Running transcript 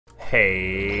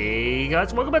Hey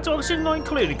guys, welcome back to Oxygen Not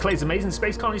Included, Klei's amazing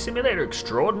space colony simulator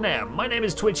extraordinaire. My name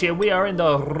is Twitchi and we are in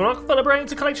the rock full of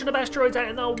brains, a collection of asteroids out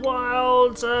in the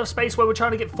wilds of space where we're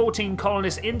trying to get 14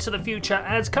 colonists into the future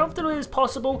as comfortably as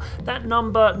possible. That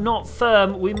number not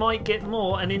firm, we might get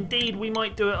more, and indeed we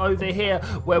might do it over here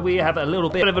where we have a little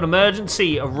bit of an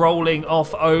emergency rolling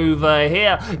off over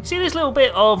here. You see this little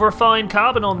bit of refined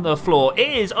carbon on the floor?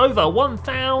 It is over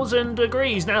 1,000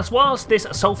 degrees. Now whilst this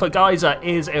sulfur geyser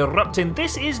is erupting,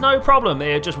 this is no problem.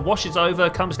 It just washes over,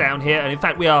 comes down here, and in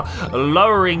fact we are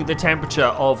lowering the temperature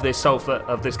of this sulfur,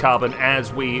 of this carbon,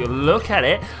 as we look at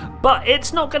it, but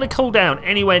it's not going to cool down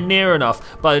anywhere near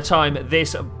enough by the time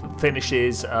this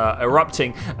finishes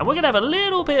erupting, and we're going to have a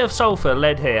little bit of sulfur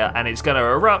lead here, and it's going to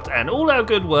erupt, and all our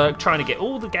good work trying to get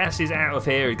all the gases out of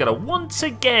here is going to once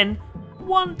again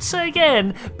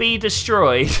be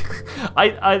destroyed.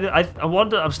 I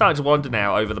wonder, I'm starting to wonder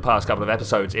now over the past couple of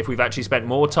episodes if we've actually spent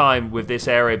more time with this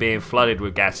area being flooded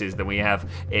with gases than we have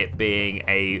it being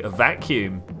a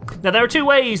vacuum. Now there are two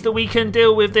ways that we can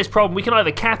deal with this problem. We can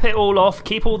either cap it all off,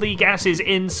 keep all the gases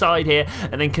inside here,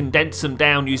 and then condense them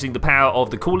down using the power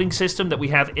of the cooling system that we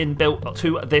have inbuilt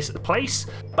to this place.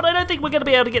 But I don't think we're going to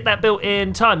be able to get that built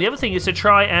in time. The other thing is to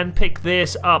try and pick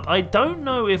this up. I don't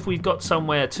know if we've got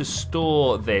somewhere to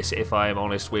store this, if I am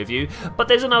honest with you. But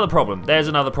there's another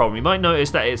problem. You might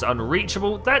notice that it's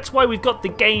unreachable. That's why we've got the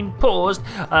game paused.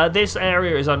 This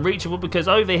area is unreachable because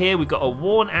over here we've got a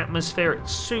worn atmospheric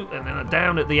suit, and then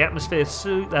down at the atmosphere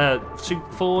suit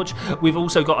forge we've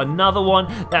also got another one.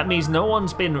 That means no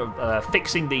one's been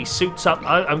fixing these suits up.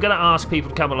 I'm going to ask people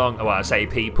to come along. Well, I say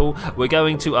people. We're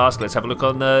going to ask, let's have a look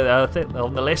on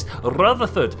the list,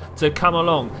 Rutherford to come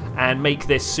along and make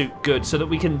this suit good so that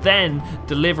we can then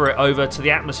deliver it over to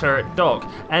the atmospheric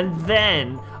dock, and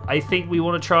then I think we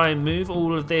want to try and move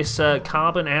all of this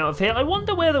carbon out of here. I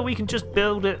wonder whether we can just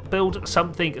build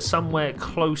something somewhere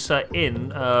closer in.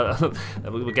 We're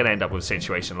going to end up with a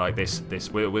situation like this.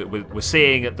 We're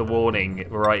seeing the warning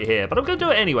right here, but I'm going to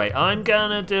do it anyway. I'm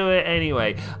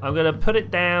going to put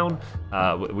it down.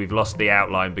 We've lost the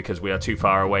outline because we are too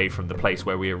far away from the place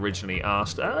where we originally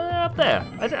asked. Up there.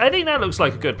 I think that looks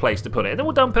like a good place to put it. And then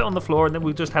we'll dump it on the floor, and then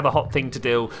we'll just have a hot thing to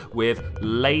deal with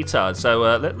later. So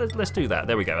let's do that.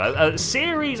 There we go. A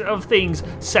series of things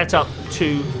set up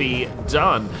to be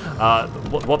done.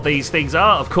 What these things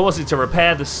are, of course, is to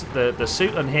repair the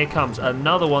suit, and here comes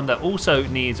another one that also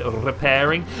needs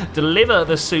repairing. Deliver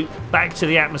the suit back to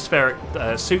the atmospheric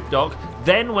suit dock.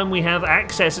 Then when we have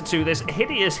access to this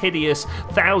hideous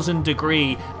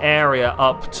 1,000-degree area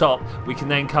up top, we can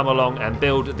then come along and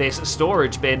build this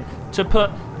storage bin to put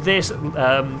this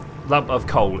lump of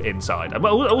coal inside. I'm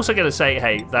also going to say,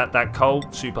 hey, that coal,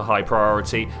 super high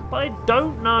priority, but I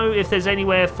don't know if there's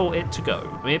anywhere for it to go.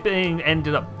 I mean, it being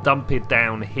ended up dumped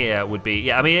down here would be,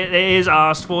 yeah, I mean, it is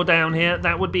asked for down here.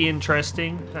 That would be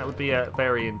interesting. That would be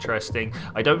very interesting.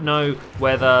 I don't know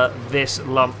whether this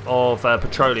lump of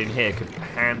petroleum here could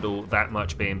handle that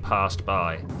much being passed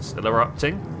by. Still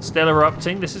erupting.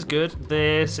 This is good.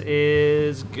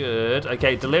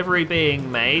 Okay, delivery being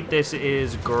made. This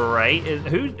is great.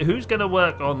 Who's going to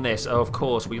work on this? Oh, of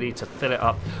course, we need to fill it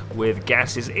up with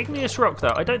gases. Igneous rock,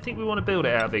 though. I don't think we want to build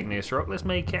it out of igneous rock. Let's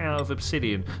make it out of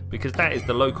obsidian, because that is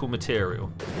the local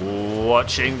material.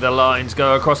 Watching the lines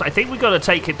go across. I think we've got to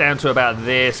take it down to about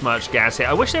this much gas here.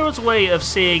 I wish there was a way of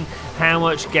seeing how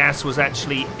much gas was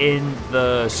actually in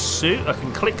the suit. I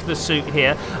can click the suit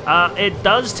here. It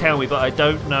does tell me, but I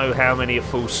don't know how many a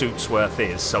full suit's worth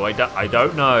is, so I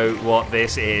don't know what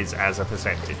this is as a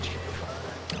percentage.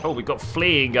 Oh, we've got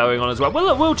fleeing going on as well. Well,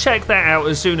 look, we'll check that out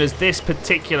as soon as this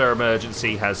particular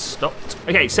emergency has stopped.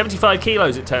 Okay, 75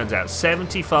 kilos it turns out.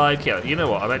 75 kilos. You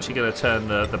know what? I'm actually going to turn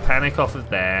the panic off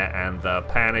of there and the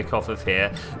panic off of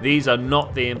here. These are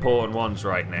not the important ones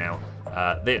right now.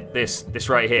 This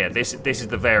right here, this is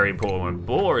the very important one.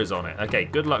 Boar is on it. Okay,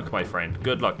 good luck, my friend.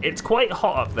 Good luck. It's quite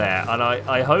hot up there, and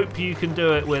I hope you can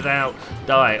do it without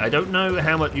dying. I don't know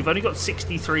how much. You've only got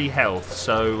 63 health,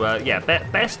 so yeah,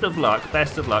 best of luck.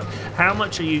 Best of luck. How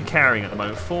much are you carrying at the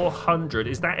moment? 400.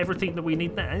 Is that everything that we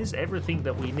need? That is everything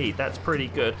that we need. That's pretty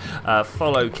good.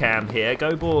 Follow cam here.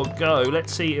 Go, boar, go.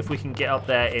 Let's see if we can get up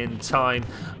there in time.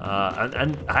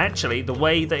 And actually, the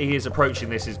way that he is approaching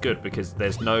this is good because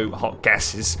there's no hot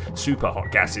gases, super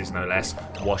hot gases no less,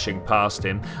 washing past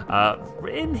him.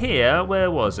 In here, where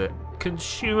was it?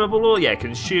 Consumable ore? Yeah,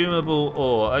 consumable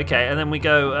ore. Okay, and then we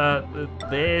go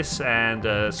this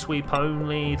and sweep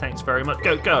only. Thanks very much.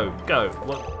 Go.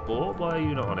 What? Why are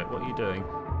you not on it? What are you doing?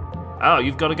 Oh,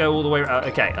 you've got to go all the way around.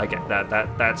 Okay,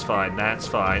 that's fine, that's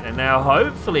fine. And now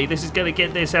hopefully this is going to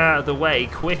get this out of the way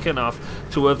quick enough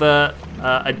to avert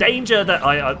a danger that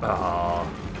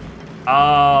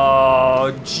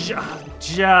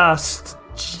just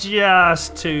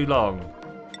too long.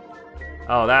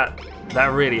 Oh,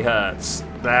 that really hurts.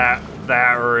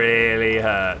 That really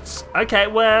hurts. Okay,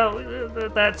 well,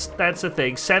 that's a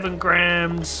thing. 7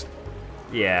 grams.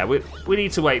 Yeah, we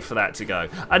need to wait for that to go.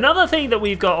 Another thing that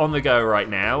we've got on the go right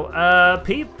now,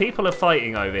 people are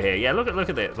fighting over here. Yeah, look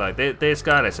at this. Like this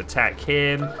guy, let's attack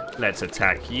him. Let's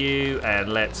attack you,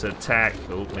 and let's attack.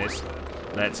 Oh, missed.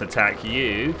 Let's attack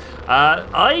you.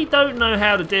 I don't know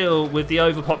how to deal with the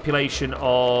overpopulation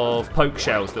of poke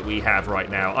shells that we have right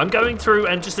now. I'm going through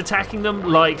and just attacking them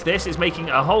like this. It's making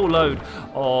a whole load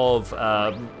of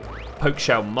poke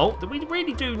shell molt that we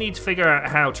really do need to figure out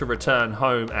how to return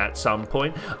home at some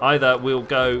point. Either we'll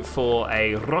go for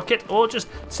a rocket or just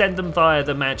send them via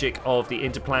the magic of the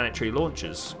interplanetary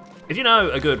launchers. If you know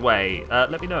a good way,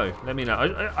 let me know. Let me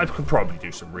know. I could probably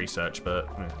do some research, but...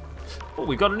 Oh,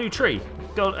 we've got a new tree.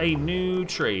 We've got a new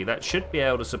tree. That should be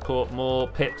able to support more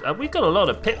pips. We've got a lot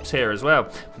of pips here as well.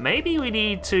 Maybe we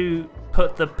need to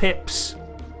put the pips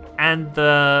and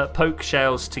the poke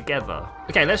shells together.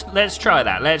 Okay, let's try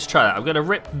that. Let's try that. I'm going to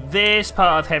rip this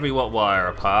part of heavy watt wire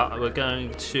apart. We're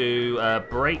going to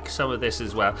break some of this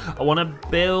as well. I want to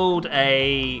build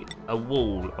a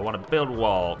wall. I want to build a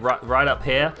wall right up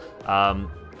here.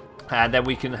 And then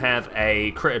we can have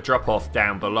a critter drop-off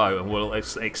down below, and we'll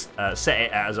set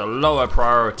it as a lower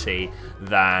priority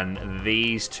than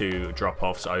these 2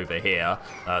 drop-offs over here.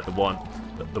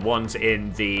 The ones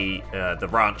in the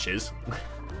ranches.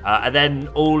 And then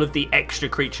all of the extra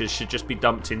creatures should just be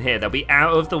dumped in here. They'll be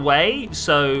out of the way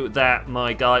so that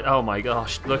my guy... Oh my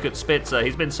gosh, look at Spitzer.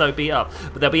 He's been so beat up.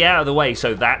 But they'll be out of the way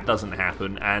so that doesn't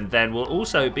happen. And then we'll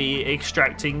also be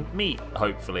extracting meat,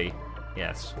 hopefully.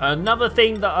 Yes. Another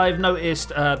thing that I've noticed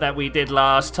that we did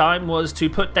last time was to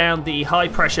put down the high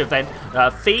pressure vent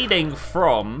feeding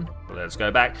from... Let's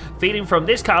go back. Feeding from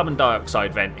this carbon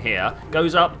dioxide vent here,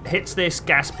 goes up, hits this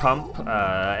gas pump,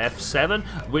 F7,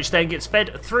 which then gets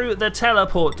fed through the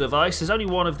teleport device. There's only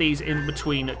one of these in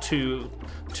between two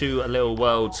little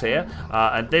worlds here.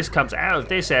 And this comes out of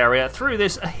this area through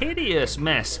this hideous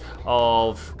mess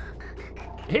of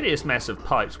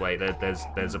pipes. Wait,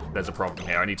 there's a problem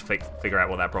here. I need to figure out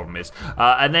what that problem is.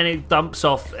 And then it dumps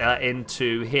off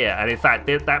into here. And in fact,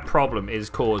 that problem is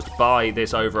caused by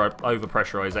this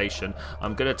overpressurization.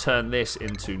 I'm going to turn this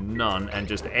into none, and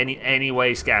just any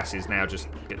waste gases now just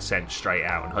get sent straight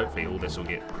out. And hopefully all this will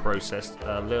get processed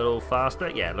a little faster.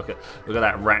 Yeah, look at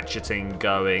that ratcheting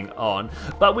going on.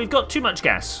 But we've got too much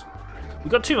gas. We've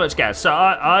got too much gas, so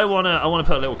I wanna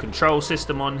put a little control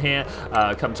system on here.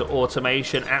 Come to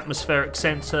automation, atmospheric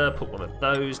sensor, put one of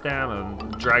those down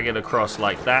and drag it across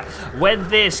like that. When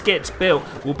this gets built,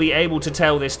 we'll be able to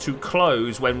tell this to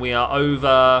close when we are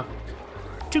over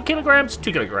 2 kilograms.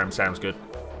 2 kilograms sounds good.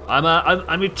 I'm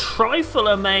a trifle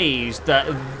amazed that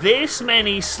this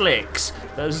many slicks,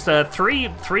 there's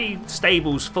three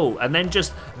stables full, and then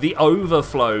just the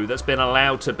overflow that's been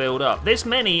allowed to build up. This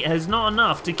many is not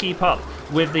enough to keep up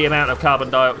with the amount of carbon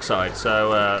dioxide,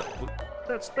 so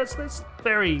that's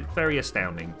very, very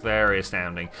astounding, very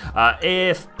astounding.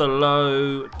 If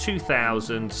below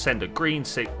 2,000, send a green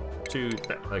signal.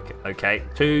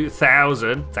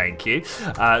 2,000, thank you.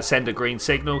 Send a green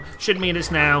signal. Should mean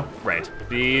it's now red.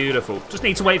 Beautiful. Just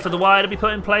need to wait for the wire to be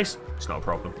put in place. It's not a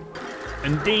problem.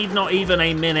 Indeed, not even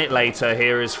a minute later,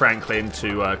 here is Franklin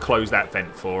to close that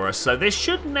vent for us. So this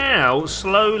should now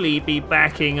slowly be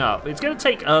backing up. It's going to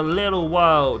take a little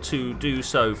while to do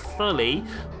so fully,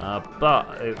 but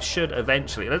it should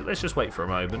eventually. Let's just wait for a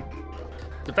moment.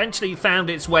 Eventually found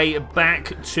its way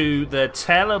back to the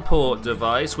teleport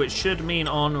device, which should mean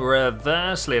on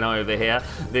reversing over here,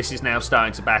 this is now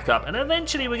starting to back up, and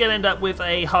eventually we're going to end up with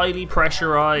a highly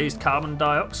pressurized carbon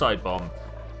dioxide bomb.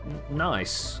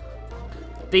 Nice.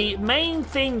 The main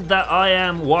thing that I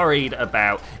am worried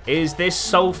about is this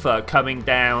sulfur coming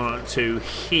down to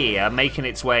here, making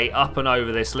its way up and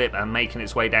over this lip and making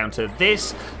its way down to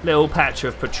this little patch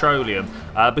of petroleum,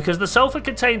 because the sulfur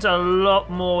contains a lot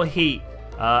more heat.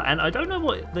 And I don't know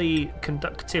what the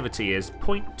conductivity is,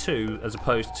 0.2 as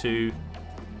opposed to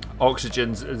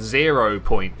oxygen's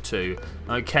 0.2.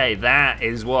 Okay, that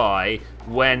is why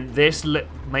when this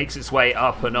makes its way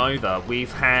up and over,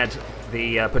 we've had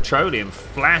the petroleum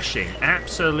flashing,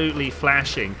 absolutely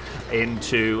flashing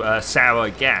into sour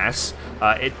gas.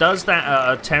 It does that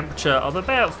at a temperature of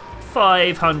about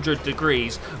 500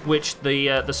 degrees, which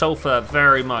the sulfur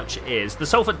very much is. The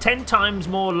sulfur 10 times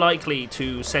more likely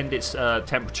to send its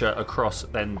temperature across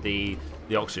than the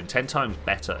oxygen, 10 times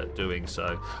better at doing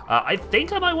so. I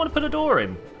think I might want to put a door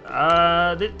in.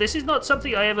 This is not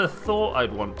something I ever thought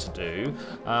I'd want to do,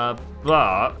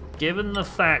 but given the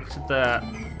fact that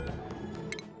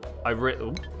I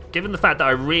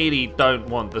really don't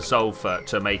want the sulfur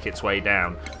to make its way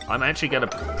down, I'm actually going to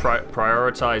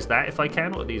prioritize that if I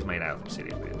can. What are these made out of?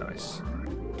 Obsidian, really nice.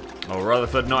 Oh,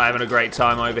 Rutherford not having a great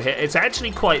time over here. It's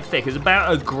actually quite thick. It's about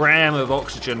 1 gram of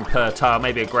oxygen per tile,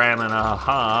 maybe 1.5 grams,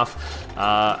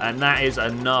 and that is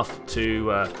enough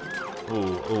to...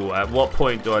 at what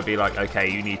point do I be like,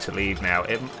 okay, you need to leave now?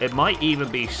 It might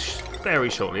even be very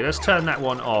shortly. Let's turn that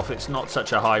one off. It's not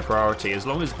such a high priority. As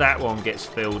long as that one gets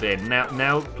filled in.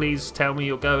 Now, please tell me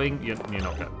you're going. You're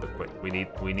not going. Quick,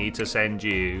 we need to send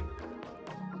you.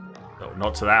 Oh,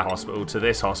 not to that hospital. To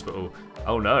this hospital.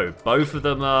 Oh no, both of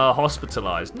them are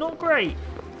hospitalized. Not great.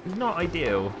 Not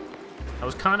ideal. I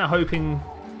was kind of hoping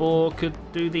Boar could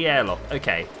do the airlock.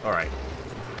 Okay, all right.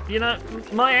 You know,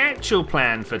 my actual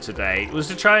plan for today was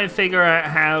to try and figure out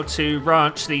how to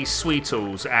ranch these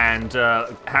sweetles and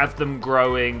have them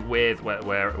growing with,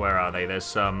 where are they? There's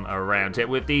some around here,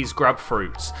 with these grub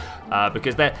fruits,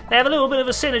 because they have a little bit of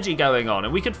a synergy going on,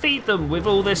 and we could feed them with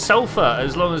all this sulfur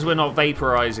as long as we're not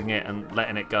vaporizing it and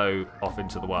letting it go off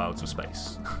into the wilds of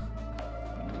space.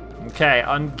 Okay,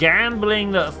 I'm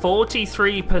gambling that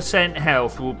 43%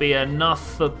 health will be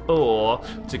enough for Boar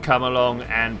to come along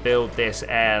and build this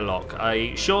airlock.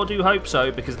 I sure do hope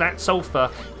so, because that sulfur,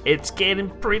 it's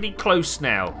getting pretty close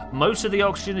now. Most of the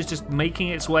oxygen is just making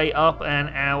its way up and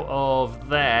out of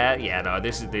there. Yeah, no,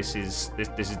 this is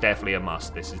definitely a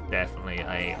must. This is definitely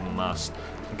a must.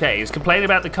 Okay, he's complaining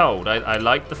about the cold. I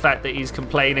like the fact that he's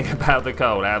complaining about the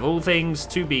cold. Out of all things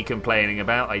to be complaining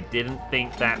about, I didn't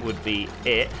think that would be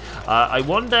it. I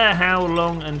wonder how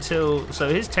long until... So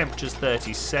his temperature's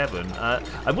 37.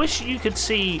 I wish you could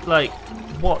see, like,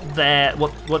 what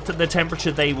the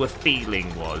temperature they were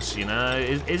feeling was, you know?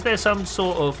 Is there some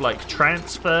sort of, like,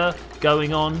 transfer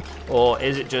going on? Or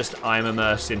is it just, I'm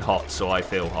immersed in hot, so I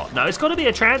feel hot? No, it's got to be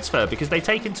a transfer, because they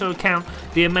take into account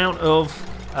the amount of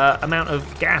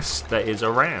gas that is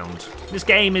around. This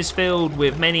game is filled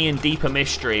with many and deeper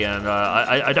mystery, and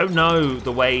I don't know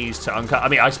the ways to uncover. I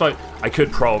mean, I suppose I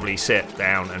could probably sit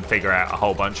down and figure out a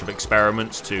whole bunch of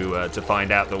experiments to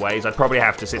find out the ways. I'd probably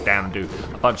have to sit down and do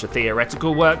a bunch of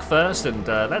theoretical work first, and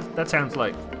that sounds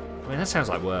like, I mean, that sounds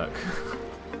like work.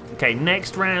 Okay,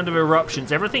 next round of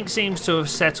eruptions. Everything seems to have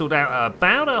settled out at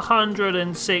about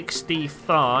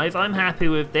 165. I'm happy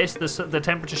with this. The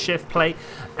temperature shift plate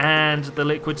and the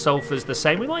liquid sulfur is the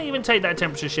same. We might even take that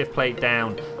temperature shift plate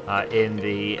down in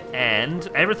the end.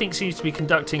 Everything seems to be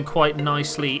conducting quite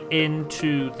nicely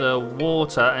into the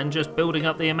water and just building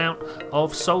up the amount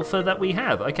of sulfur that we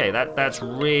have. Okay, that's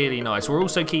really nice. We're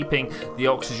also keeping the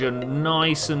oxygen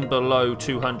nice and below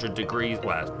 200 degrees.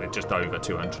 Well, just over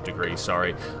 200 degrees,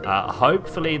 sorry.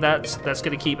 Hopefully that's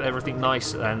going to keep everything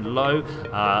nice and low,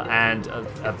 and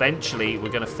eventually we're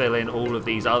going to fill in all of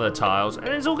these other tiles, and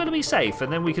it's all going to be safe, and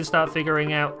then we can start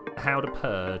figuring out how to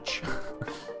purge.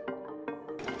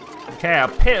 Okay, our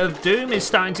pit of doom is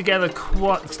starting to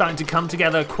come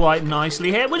together quite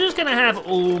nicely here. We're just going to have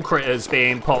all critters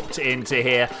being popped into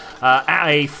here at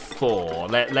a 4.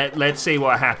 Let's see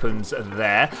what happens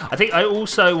there. I think I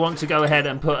also want to go ahead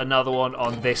and put another one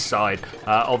on this side.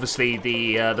 Obviously,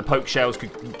 the poke shells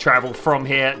could travel from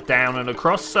here down and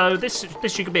across, so this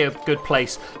should be a good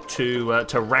place to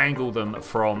wrangle them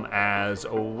from as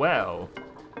well.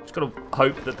 Just got to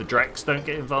hope that the Drex don't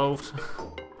get involved.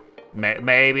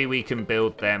 Maybe we can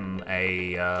build them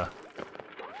a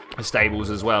stables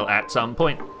as well at some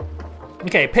point.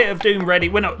 Okay, Pit of Doom ready.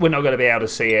 We're not going to be able to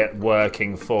see it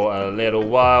working for a little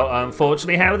while,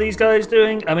 unfortunately. How are these guys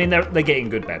doing? I mean, they're getting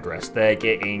good bed rest. They're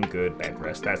getting good bed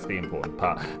rest. That's the important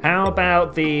part. How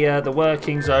about the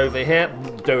workings over here?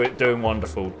 Doing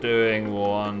wonderful. Doing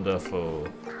wonderful.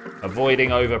 Avoiding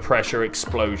overpressure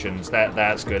explosions.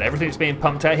 That's good. Everything's being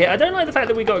pumped out here. I don't like the fact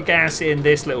that we got gas in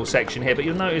this little section here, but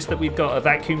you'll notice that we've got a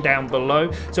vacuum down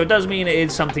below, so it does mean it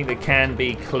is something that can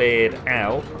be cleared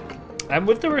out. And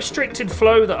with the restricted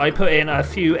flow that I put in a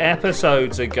few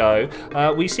episodes ago,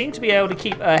 we seem to be able to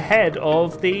keep ahead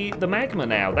of the magma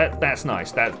now. That's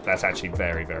nice. That's actually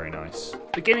very, very nice.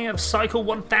 Beginning of cycle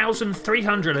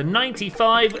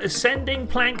 1395, sending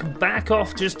Plank back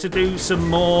off just to do some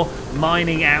more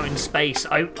mining out in space.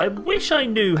 I wish I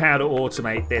knew how to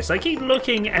automate this. I keep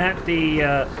looking at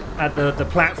the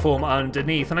platform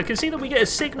underneath, and I can see that we get a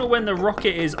signal when the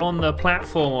rocket is on the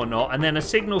platform or not, and then a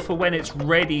signal for when it's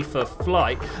ready for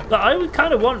flight. But I would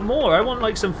kind of want more. I want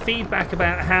like some feedback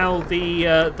about how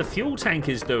the fuel tank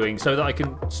is doing, so that I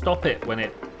can stop it when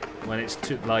it's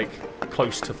too, like,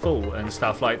 close to full and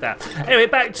stuff like that. Anyway,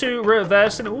 back to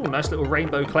reversing. Oh, nice little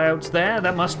rainbow clouds there.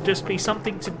 That must just be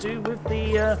something to do with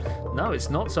the no, it's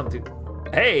not something.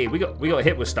 Hey, we got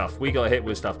hit with stuff. We got hit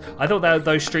with stuff. I thought that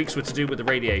those streaks were to do with the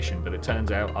radiation, but it turns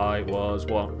out I was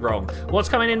wrong. What's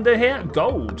coming into here?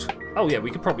 Gold. Oh yeah, we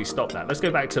could probably stop that. Let's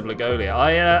go back to Blagolia.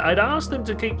 I'd asked them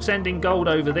to keep sending gold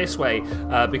over this way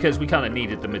because we kind of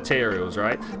needed the materials,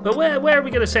 right? But where are we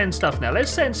going to send stuff now?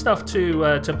 Let's send stuff to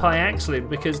Pyaxlin,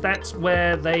 because that's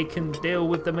where they can deal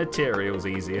with the materials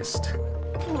easiest.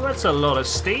 Oh, that's a lot of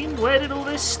steam. Where did all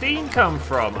this steam come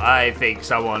from? I think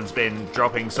someone's been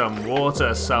dropping some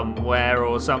water somewhere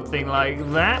or something like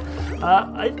that.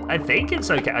 I think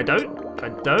it's okay. I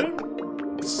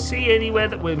don't see anywhere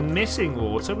that we're missing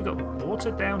water. We've got water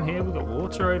down here, we've got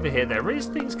water over here. There is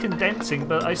things condensing,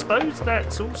 but I suppose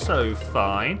that's also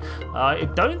fine. I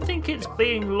don't think it's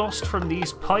being lost from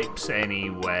these pipes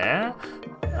anywhere.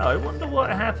 I wonder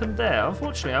what happened there.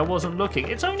 Unfortunately, I wasn't looking.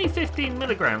 It's only 15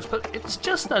 milligrams, but it's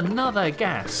just another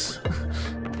gas.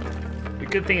 The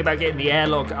good thing about getting the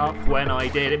airlock up when I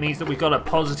did, it means that we've got a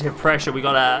positive pressure. We've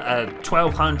got a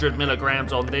 1200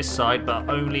 milligrams on this side, but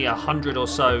only 100 or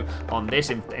so on this.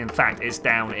 In fact, it's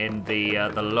down in the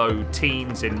low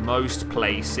teens in most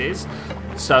places.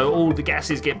 So all the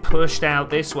gases get pushed out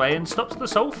this way and stops the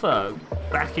sulfur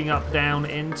backing up down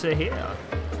into here.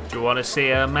 Do you want to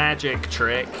see a magic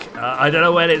trick? I don't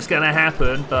know when it's going to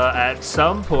happen, but at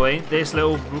some point, this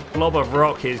little blob of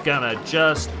rock is going to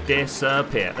just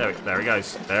disappear. There it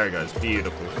goes. There it goes.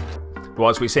 Beautiful.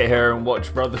 Whilst we sit here and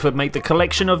watch Rutherford make the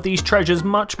collection of these treasures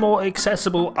much more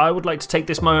accessible, I would like to take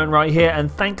this moment right here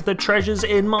and thank the treasures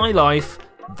in my life.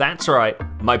 That's right,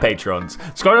 my patrons.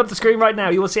 Scrolling up the screen right now,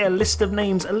 you will see a list of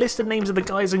names of the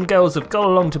guys and girls that have gone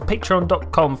along to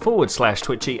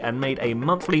patreon.com/Twitchi and made a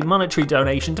monthly monetary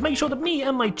donation to make sure that me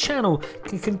and my channel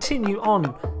can continue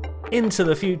on into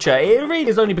the future. It really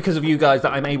is only because of you guys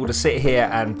that I'm able to sit here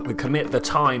and commit the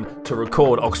time to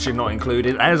record Oxygen Not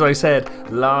Included. As I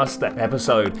said last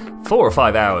episode, 4 or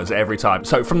 5 hours every time.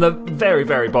 So from the very,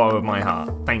 very bottom of my heart,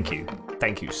 thank you.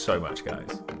 Thank you so much,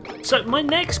 guys. So my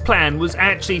next plan was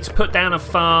actually to put down a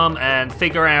farm and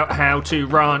figure out how to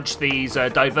ranch these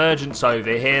divergents over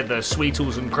here. The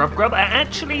Sweetles and Grub are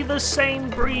actually the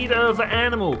same breed of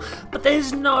animal. But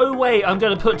there's no way I'm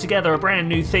going to put together a brand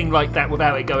new thing like that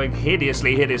without it going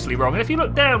hideously wrong. And if you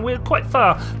look down, we're quite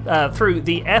far through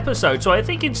the episode. So I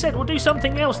think instead we'll do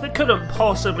something else that couldn't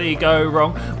possibly go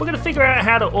wrong. We're going to figure out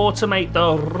how to automate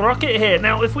the rocket here.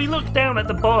 Now, if we look down at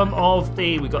the bottom of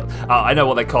the... We've got... I know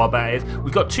what they call that is.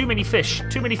 We've got too many fish in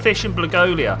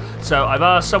Blagolia. So I've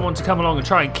asked someone to come along and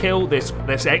try and kill this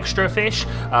extra fish,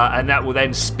 and that will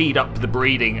then speed up the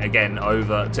breeding again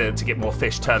over to get more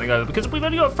fish turning over, because we've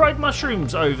only got fried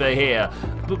mushrooms over here.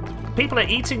 People are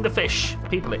eating the fish.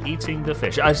 People are eating the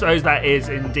fish. I suppose that is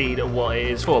indeed what it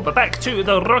is for. But back to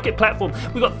the rocket platform.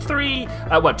 We've got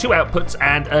two outputs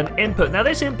and an input. Now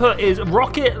this input is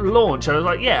rocket launch. I was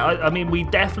like, yeah, I mean, we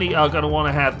definitely are going to want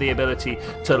to have the ability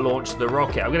to launch the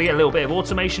rocket. I'm going to get a little bit of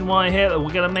automation wire here, and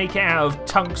we're going to make it out of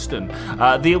tungsten.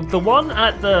 The one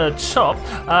at the top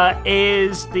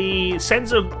is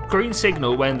sends a green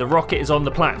signal when the rocket is on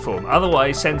the platform.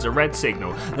 Otherwise, sends a red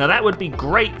signal. Now that would be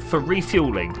great for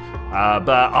refueling.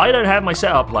 But I don't have my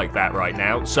setup like that right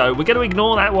now, so we're going to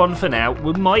ignore that one for now.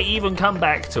 We might even come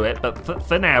back to it, but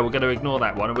for now we're going to ignore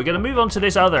that one, and we're going to move on to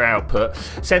this other output.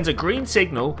 Sends a green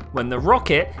signal when the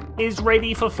rocket is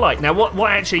ready for flight. Now what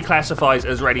actually classifies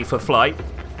as ready for flight?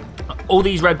 All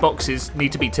these red boxes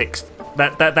need to be ticked.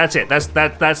 That's it. That's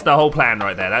the whole plan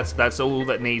right there. That's all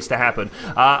that needs to happen.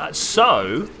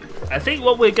 So I think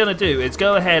what we're going to do is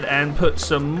go ahead and put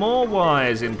some more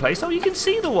wires in place. Oh, you can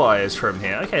see the wires from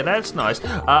here. Okay, that's nice.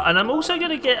 And I'm also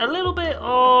going to get a little bit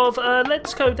of...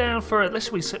 let's go down for...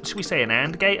 should we say an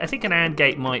AND gate? I think an AND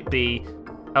gate might be...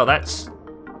 Oh, that's...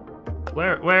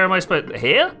 Where am I supposed?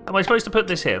 Here? Am I supposed to put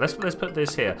this here? Let's put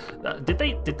this here. Did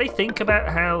they think about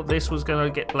how this was gonna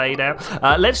get laid out?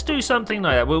 Let's do something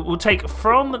like that. We'll take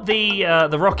from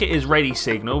the rocket is ready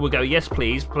signal. We'll go yes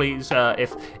please,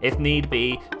 if need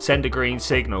be, send a green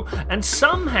signal. And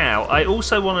somehow I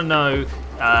also want to know.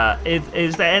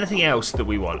 Is there anything else that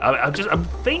we want? I'm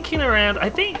thinking around. I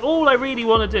think all I really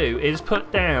want to do is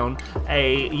put down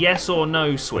a yes or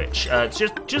no switch,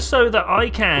 just so that I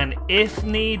can, if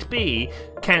need be,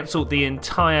 cancel the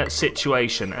entire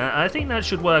situation. And I think that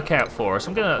should work out for us.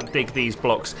 I'm gonna dig these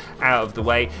blocks out of the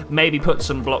way, maybe put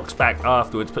some blocks back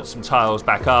afterwards, put some tiles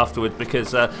back afterwards,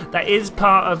 because that is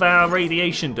part of our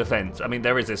radiation defense. I mean,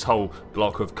 there is this whole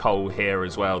block of coal here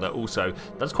as well that also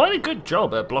does quite a good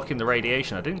job at blocking the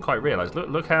radiation. I didn't quite realize.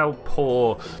 Look how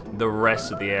poor the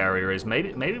rest of the area is.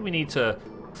 Maybe we need to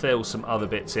fill some other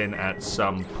bits in at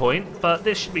some point, but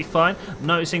this should be fine. I'm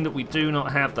noticing that we do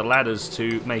not have the ladders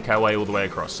to make our way all the way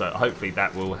across, so hopefully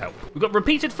that will help. We've got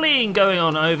repeated fleeing going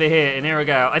on over here in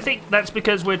Irrigao. I think that's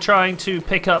because we're trying to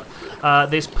pick up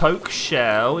this poke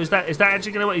shell. Is that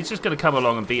actually going to work? He's just going to come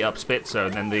along and beat up Spitzer,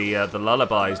 and then the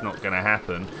lullaby is not going to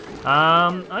happen.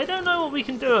 I don't know what we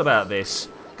can do about this.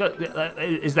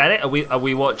 Is that it? Are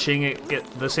we watching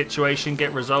it the situation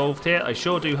get resolved here? I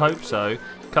sure do hope so.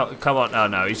 Come on. Oh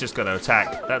no, he's just going to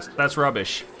attack. That's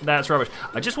rubbish. That's rubbish.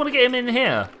 I just want to get him in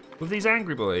here with these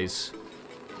angry boys.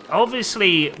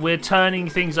 Obviously, we're turning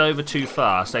things over too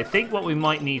fast. I think what we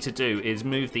might need to do is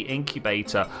move the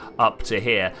incubator up to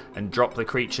here and drop the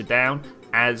creature down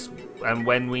as and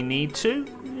when we need to.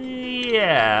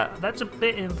 Yeah, that's a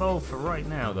bit involved for right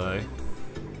now, though.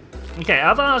 Okay,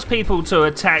 I've asked people to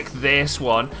attack this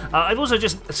one. I've also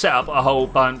just set up a whole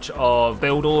bunch of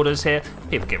build orders here.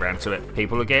 People get round to it.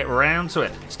 People will get round to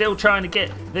it. Still trying to get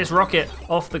this rocket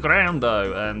off the ground,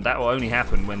 though, and that will only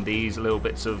happen when these little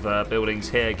bits of buildings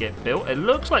here get built. It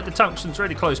looks like the tungsten's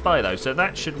really close by, though, so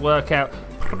that should work out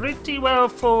pretty well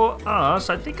for us.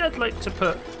 I think I'd like to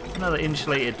put another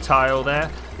insulated tile there.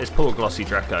 This poor glossy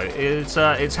Draco. Its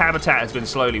habitat has been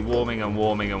slowly warming and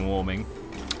warming and warming.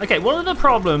 Okay, one of the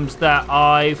problems that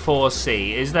I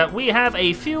foresee is that we have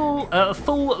a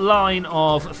full line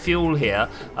of fuel here.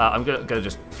 I'm gonna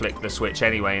just flick the switch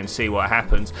anyway and see what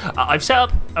happens. I've set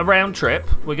up a round trip.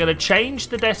 We're gonna change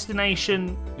the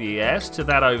destination, yes, to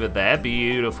that over there.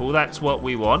 Beautiful, that's what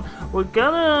we want. We're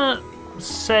gonna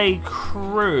say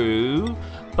crew,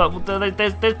 but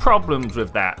there's problems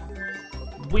with that.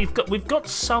 We've got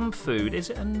some food. Is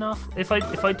it enough? If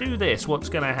I do this, what's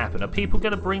going to happen? Are people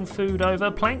going to bring food over?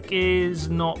 Plank is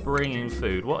not bringing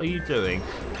food. What are you doing?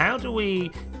 How do we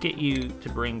get you to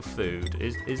bring food?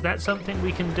 Is that something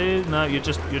we can do? No, you're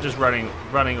just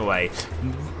running away.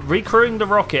 Recrewing the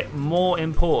rocket more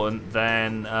important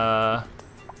than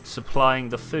supplying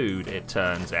the food, it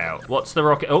turns out. What's the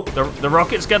rocket? Oh, the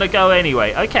rocket's gonna go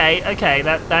anyway. Okay,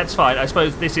 that's fine. I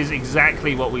suppose this is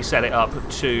exactly what we set it up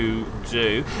to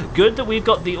do. Good that we've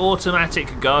got the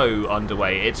automatic go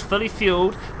underway. It's fully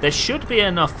fueled. There should be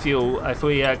enough fuel. If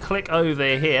we click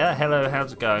over here, hello,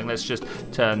 how's it going? Let's just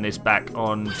turn this back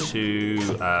on to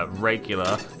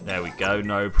regular. There we go,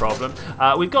 no problem.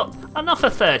 We've got enough for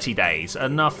 30 days.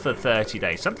 Enough for 30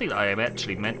 days. Something that I am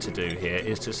actually meant to do here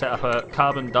is to set up a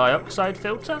carbon dioxide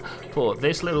filter for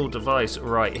this little device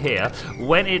right here.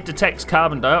 When it detects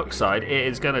carbon dioxide, it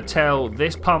is going to tell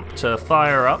this pump to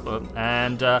fire up,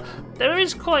 and there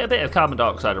is quite a bit of carbon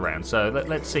dioxide around, so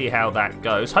let's see how that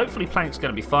goes. Hopefully Plank's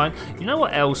going to be fine. You know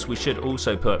what else we should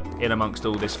also put in amongst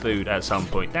all this food at some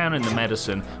point? Down in the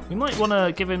medicine, we might want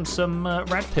to give him some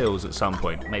rad pills at some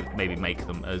point. Maybe make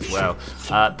them as well.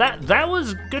 That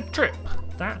was a good trip.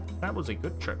 That was a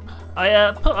good trip.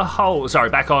 I put a hole, sorry,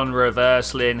 back on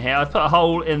reverse Lin here. I put a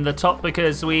hole in the top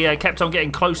because we kept on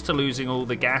getting close to losing all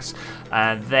the gas,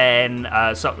 and then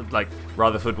like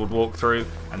Rutherford would walk through,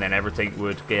 and then everything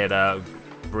would get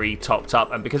re-topped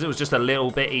up, and because it was just a little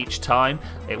bit each time,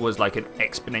 it was like an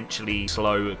exponentially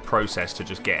slow process to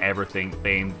just get everything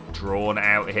being drawn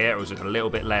out here. It was just a little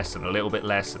bit less and a little bit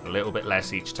less and a little bit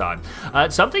less each time.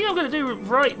 Something I'm going to do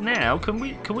right now. Can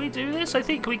we do this? I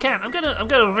think we can. I'm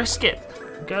gonna risk it.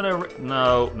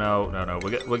 No.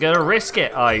 We're gonna risk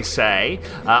it, I say.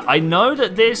 I know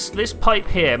that this pipe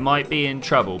here might be in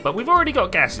trouble, but we've already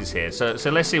got gases here, so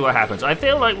let's see what happens. I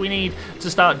feel like we need to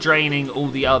start draining all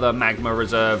the other magma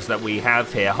reserves that we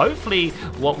have here. Hopefully,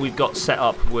 what we've got set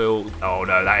up will. Oh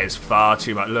no, that is far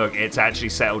too much. Look, it's actually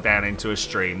settled down into a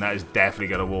stream. That is definitely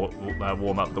gonna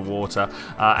warm up the water.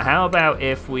 How about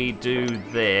if we do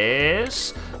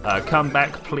this? Come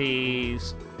back,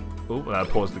 please.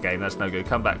 pause the game. That's no good.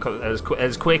 Come back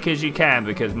as quick as you can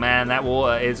because, man, that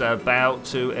water is about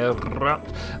to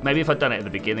erupt. Maybe if I'd done it at the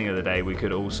beginning of the day, we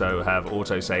could also have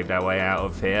auto-saved our way out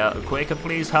of here. Quicker,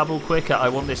 please, Hubble, quicker. I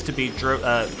want this to be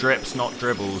drips, not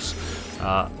dribbles.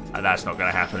 That's not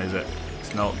going to happen, is it?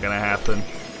 It's not going to happen.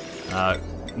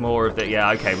 More of the...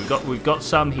 Yeah, okay, we've got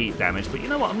some heat damage, but you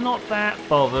know what? I'm not that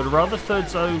bothered.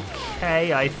 Rutherford's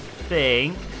okay, I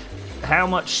think. How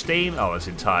much steam? Oh, it's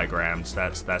entire grams.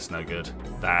 That's no good.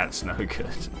 That's no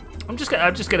good. I'm just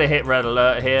gonna hit red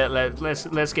alert here.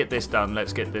 Let's get this done.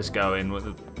 Let's get this going.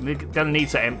 We're gonna need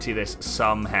to empty this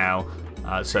somehow.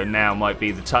 So now might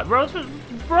be the time.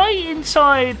 Right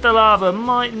inside the lava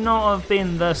might not have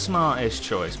been the smartest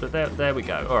choice, but there we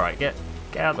go. All right, get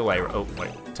out of the way. Oh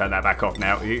wait, turn that back off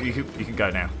now. You can go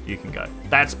now. You can go.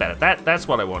 That's better. That's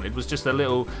what I wanted. It was just a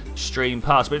little stream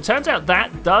pass, but it turns out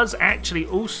that does actually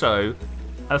also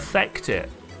affect it.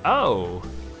 Oh,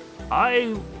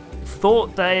 I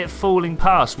thought that falling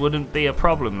past wouldn't be a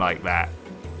problem like that.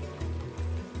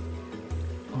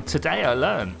 Well, today I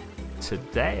learned.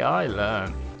 Today I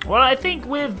learned. Well, I think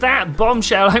with that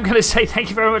bombshell, I'm going to say thank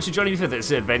you very much for joining me for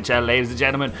this adventure, ladies and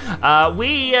gentlemen.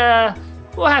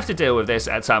 We'll have to deal with this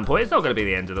at some point. It's not going to be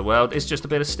the end of the world. It's just a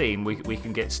bit of steam. We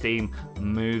can get steam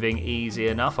moving easy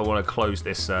enough. I want to close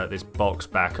this this box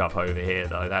back up over here,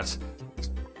 though. That's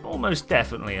almost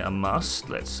definitely a must.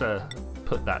 Let's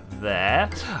put that there.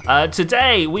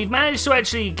 Today, we've managed to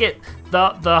actually get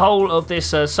the whole of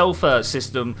this sulfur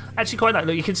system actually quite nice.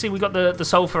 Look, you can see we got the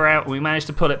sulfur out, and we managed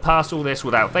to pull it past all this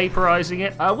without vaporizing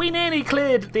it. We nearly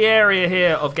cleared the area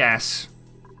here of gas.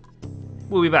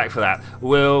 We'll be back for that.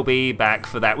 We'll be back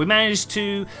for that. We managed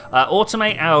to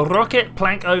automate our rocket.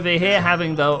 Plank over here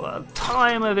having the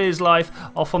time of his life,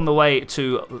 off on the way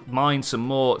to mine some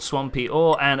more swampy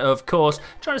ore, and of course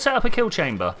trying to set up a kill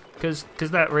chamber, because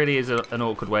that really is an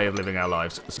awkward way of living our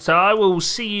lives. So I will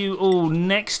see you all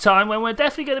next time, when we're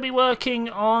definitely going to be working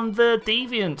on the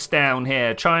deviants down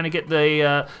here, trying to get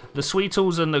the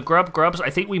sweetles and the grubs.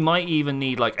 I think we might even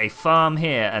need like a farm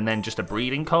here and then just a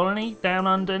breeding colony down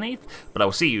underneath. But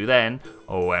I'll see you then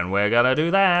when we're gonna do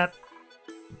that.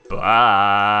 Bye.